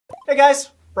Hey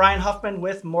guys, Brian Hofmann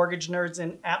with Mortgage Nerds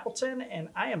in Appleton, and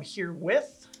I am here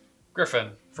with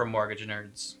Griffin from Mortgage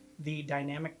Nerds. the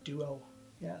dynamic duo.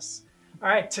 Yes. All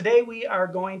right, today we are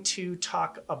going to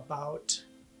talk about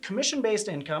commission-based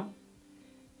income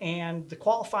and the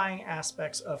qualifying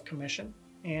aspects of commission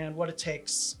and what it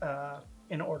takes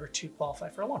in order to qualify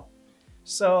for a loan.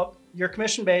 So you're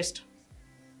commission-based.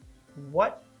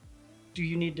 What do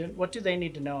they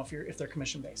need to know if they're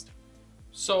commission-based?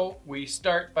 So we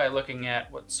start by looking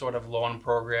at what sort of loan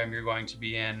program you're going to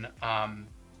be in.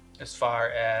 As far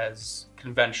as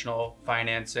conventional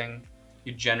financing,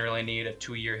 you generally need a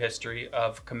 2-year history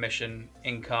of commission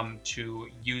income to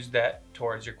use that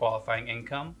towards your qualifying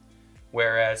income.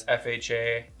 Whereas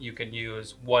FHA, you can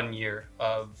use 1 year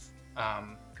of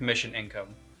commission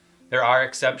income. There are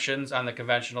exceptions on the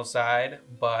conventional side,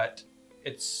 but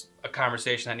it's a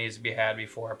conversation that needs to be had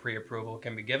before a pre-approval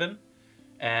can be given.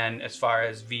 And as far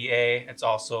as VA, it's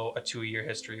also a 2-year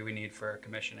history we need for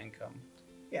commission income.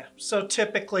 Yeah, so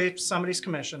typically if somebody's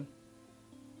commission,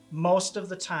 most of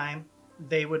the time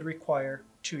they would require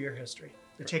 2-year history.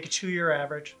 They take a 2-year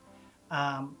average.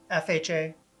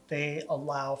 FHA, they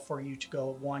allow for you to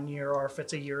go 1 year, or if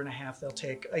it's a 1.5 years, they'll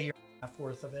take a 1.5 years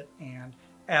worth of it and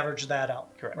average that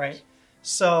out. Correct. Right?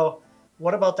 So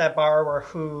what about that borrower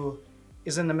who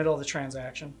is in the middle of the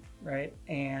transaction, right?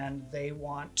 And they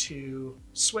want to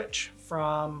switch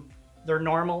from their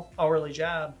normal hourly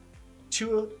job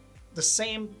to the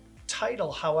same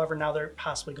title. However, now they're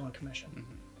possibly going commission.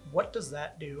 Mm-hmm. What does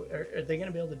that do? Are they going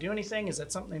to be able to do anything? Is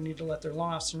that something they need to let their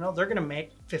loan officer know? They're going to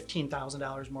make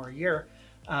 $15,000 more a year.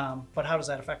 But how does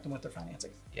that affect them with their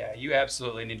financing? Yeah, you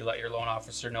absolutely need to let your loan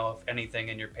officer know if anything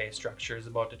in your pay structure is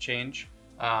about to change.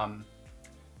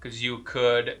 Because you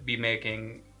could be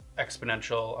making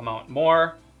exponential amount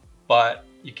more, but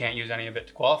you can't use any of it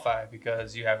to qualify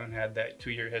because you haven't had that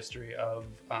 2-year history of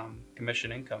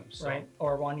commission income. So. Right,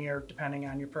 or 1 year, depending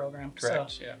on your program.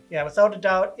 Correct, so, yeah. Yeah, without a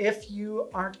doubt, if you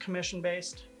aren't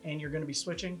commission-based and you're going to be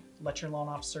switching, let your loan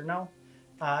officer know.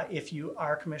 If you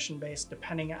are commission-based,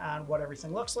 depending on what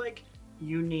everything looks like,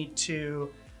 you need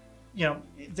to,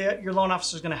 your loan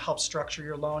officer is going to help structure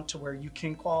your loan to where you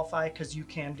can qualify, because you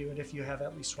can do it if you have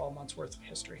at least 12 months worth of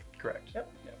history. Correct.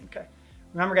 Yep. Okay.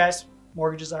 Remember, guys,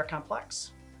 mortgages are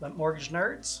complex. Let Mortgage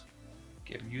Nerds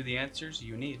give you the answers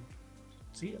you need.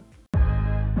 See ya.